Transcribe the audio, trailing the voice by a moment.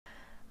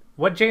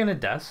what JUnit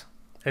does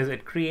is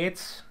it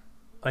creates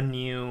a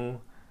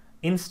new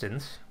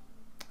instance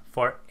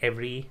for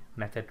every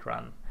method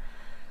run.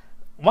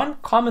 One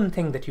common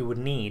thing that you would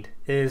need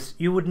is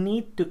you would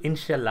need to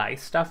initialize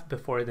stuff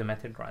before the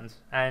method runs.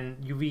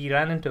 And we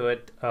ran into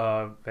it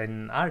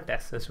in our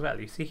tests as well.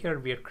 You see here,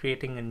 we are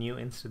creating a new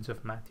instance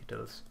of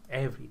MathUtils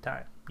every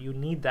time. You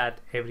need that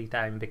every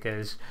time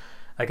because,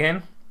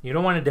 again, you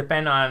don't want to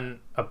depend on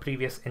a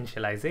previous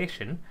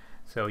initialization.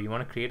 So you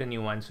want to create a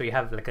new one. So you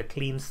have like a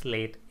clean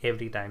slate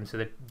every time so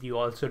that you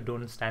also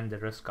don't stand the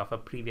risk of a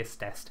previous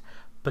test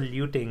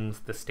polluting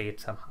the state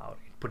somehow,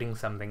 right? Putting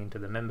something into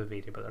the member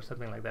variable or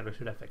something like that, which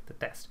should affect the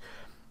test.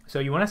 So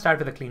you want to start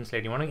with a clean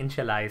slate. You want to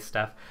initialize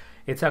stuff.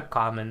 It's a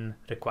common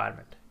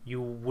requirement.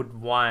 You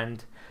would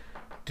want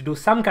to do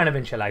some kind of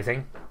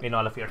initializing in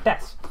all of your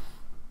tests.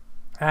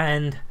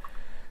 And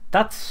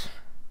that's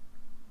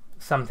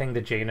something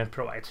that JUnit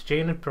provides.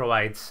 JUnit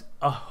provides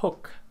a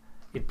hook.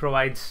 It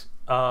provides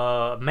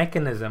a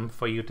mechanism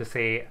for you to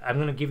say, I'm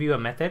going to give you a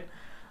method,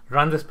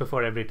 run this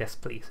before every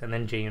test, please. And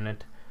then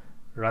JUnit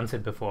runs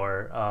it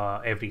before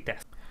every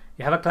test.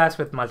 You have a class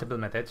with multiple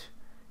methods.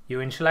 You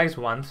initialize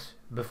once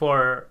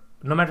before,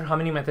 no matter how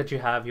many methods you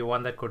have, you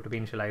want that code to be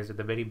initialized at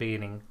the very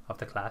beginning of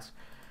the class.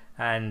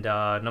 And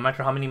no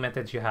matter how many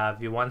methods you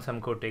have, you want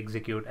some code to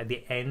execute at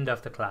the end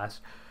of the class.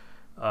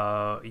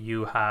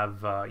 You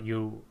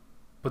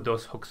put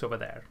those hooks over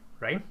there,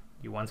 right?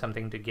 You want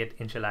something to get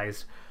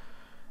initialized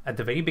at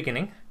the very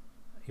beginning.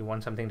 You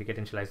want something to get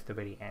initialized at the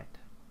very end.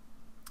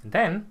 And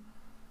then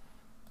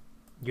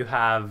you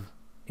have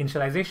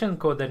initialization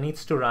code that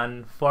needs to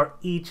run for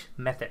each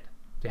method.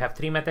 You have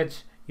 3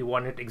 methods, you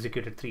want it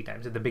executed 3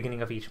 times at the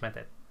beginning of each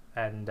method.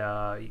 And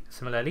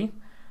similarly,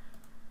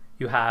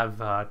 you have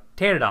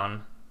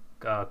teardown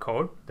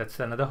code. That's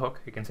another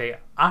hook. You can say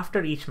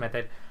after each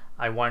method,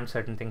 I want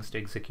certain things to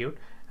execute.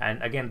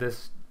 And again,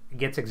 this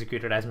gets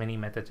executed as many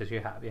methods as you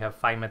have. You have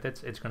 5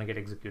 methods, it's going to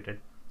get executed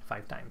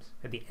 5 times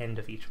at the end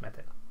of each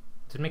method.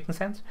 Does it make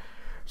sense?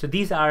 So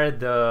these are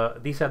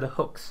the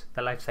hooks,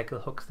 the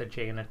lifecycle hooks that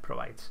JUnit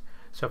provides.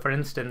 So for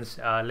instance,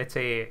 let's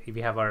say if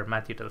we have our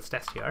MathUtils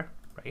test here,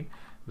 right?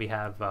 We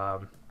have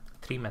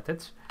 3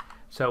 methods.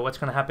 So what's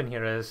going to happen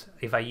here is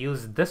if I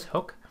use this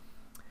hook,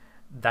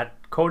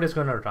 that code is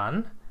going to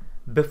run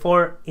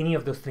before any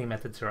of those 3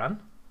 methods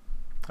run.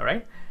 All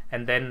right.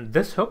 And then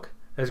this hook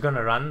is going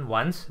to run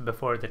once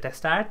before the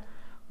test add,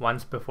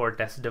 once before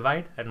test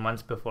divide, and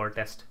once before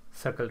test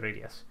circle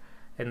radius.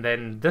 And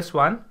then this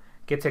one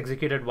gets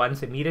executed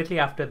once immediately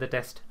after the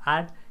test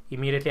add,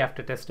 immediately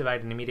after test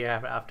divide, and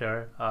immediately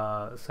after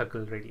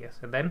circle radius.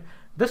 And then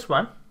this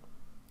one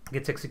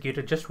gets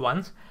executed just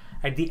once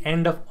at the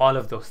end of all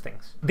of those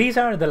things. These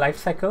are the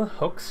lifecycle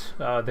hooks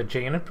that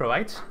JUnit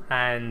provides,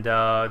 and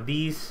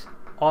these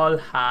all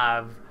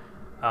have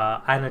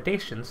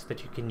annotations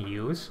that you can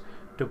use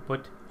to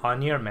put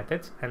on your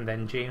methods, and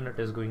then JUnit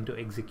is going to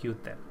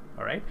execute them.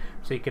 All right,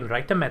 so you can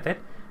write a method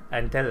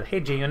and tell, hey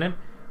JUnit,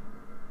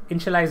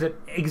 initialize it,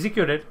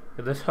 execute it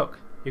with this hook.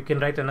 You can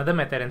write another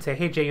method and say,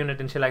 hey JUnit,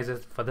 initialize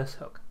it for this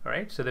hook. All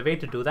right, so the way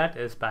to do that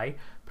is by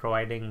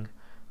providing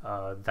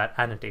that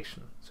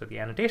annotation. So the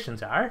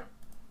annotations are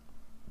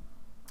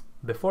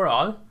before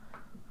all,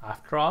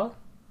 after all,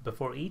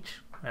 before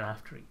each, and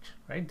after each.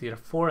 Right, there are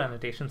 4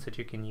 annotations that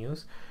you can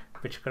use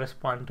which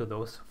correspond to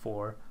those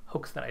 4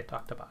 hooks that I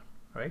talked about.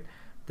 Right,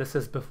 this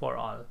is before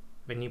all.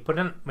 When you put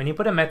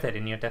a method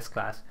in your test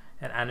class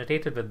and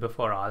annotate it with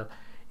before all,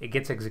 it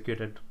gets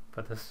executed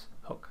for this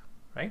hook.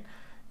 Right,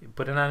 you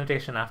put an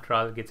annotation after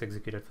all, it gets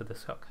executed for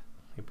this hook.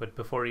 You put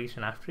before each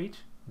and after each,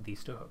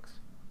 these 2 hooks.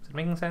 Is it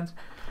making sense?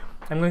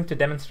 I'm going to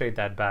demonstrate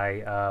that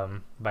by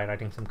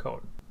writing some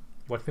code.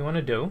 What we want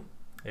to do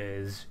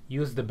is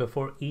use the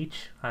before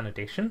each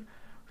annotation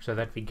so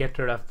that we get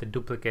rid of the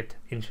duplicate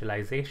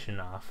initialization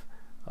of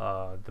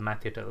the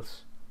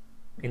MathUtils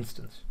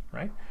instance,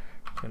 right?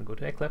 So I'm going to go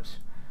to Eclipse,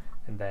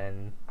 and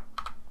then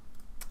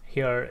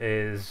here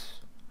is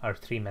our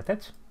 3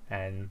 methods,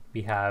 and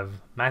we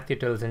have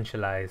MathUtils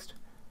initialized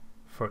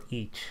for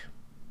each,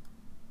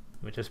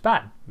 which is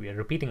bad. We are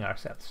repeating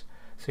ourselves.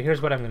 So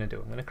here's what I'm going to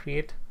do. I'm going to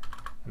create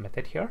a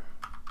method here,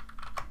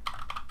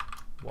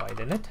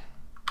 widen it,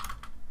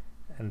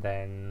 and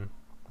then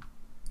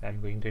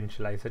I'm going to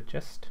initialize it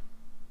just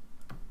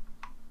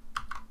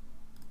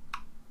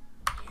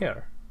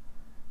here,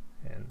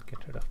 and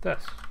get rid of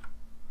this,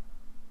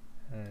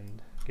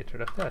 and get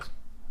rid of this.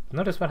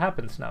 Notice what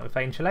happens now. If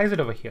I initialize it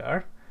over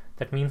here,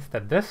 that means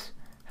that this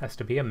has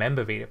to be a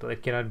member variable.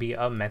 It cannot be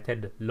a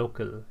method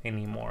local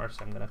anymore.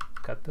 So I'm going to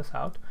cut this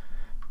out,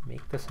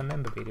 make this a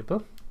member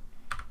variable,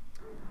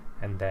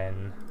 and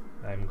then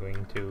I'm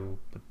going to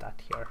put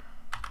that here.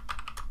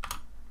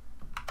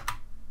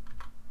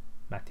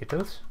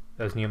 MathUtils,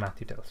 those new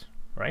MathUtils,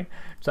 right?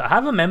 So I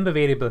have a member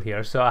variable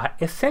here. So I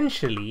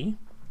essentially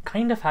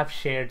kind of have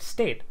shared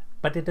state,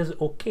 but it is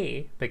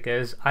okay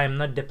because I'm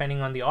not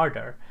depending on the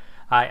order.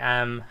 I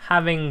am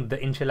having the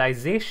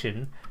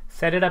initialization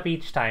set it up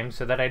each time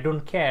so that I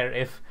don't care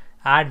if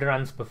add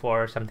runs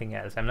before something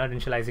else. I'm not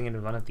initializing it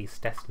in one of these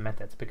test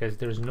methods because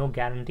there's no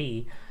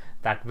guarantee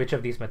that which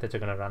of these methods are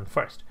going to run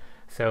first.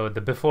 So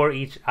the before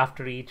each,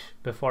 after each,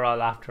 before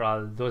all, after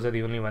all, those are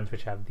the only ones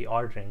which have the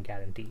ordering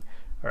guarantee.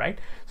 All right,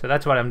 so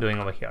that's what I'm doing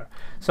over here.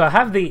 So I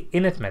have the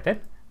init method,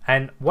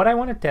 and what I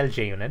want to tell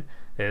JUnit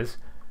is,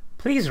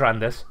 please run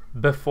this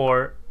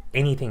before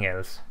anything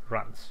else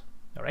runs.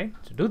 All right,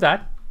 to do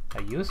that, I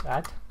use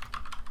at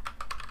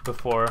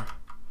before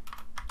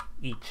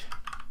each,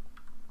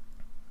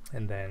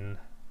 and then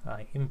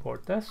I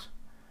import this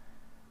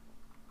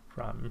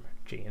from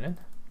JUnit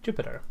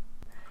Jupiter.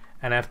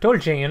 And I've told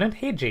JUnit,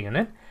 hey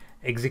JUnit,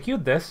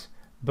 execute this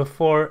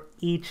before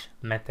each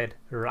method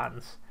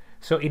runs.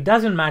 So it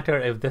doesn't matter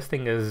if this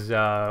thing is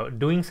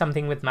doing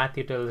something with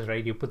mathutils,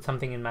 right? You put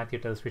something in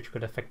mathutils which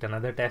could affect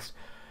another test.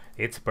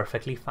 It's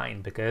perfectly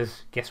fine,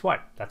 because guess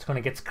what? That's going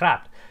to get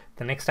scrapped.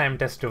 The next time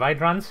test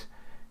divide runs,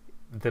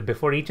 the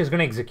before each is going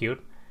to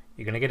execute.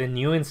 You're going to get a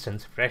new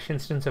instance, fresh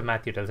instance of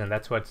mathutils, and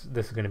that's what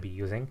this is going to be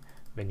using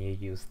when you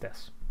use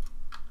this.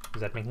 Is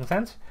that making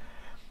sense?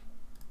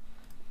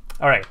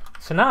 All right,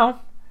 so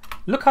now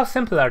look how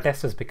simple our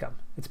test has become.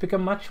 It's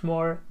become much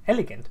more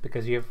elegant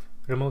because you've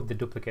removed the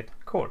duplicate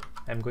code.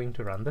 I'm going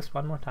to run this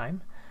one more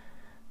time.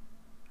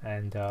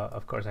 And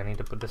of course, I need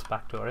to put this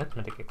back to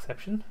arithmetic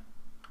exception.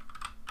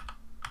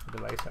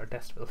 Otherwise, our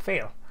test will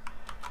fail.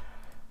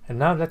 And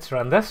now let's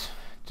run this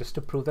just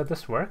to prove that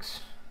this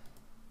works.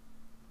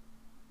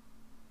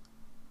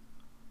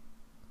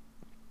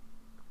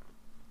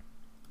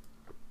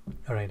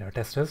 All right, our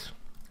test is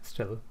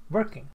still working.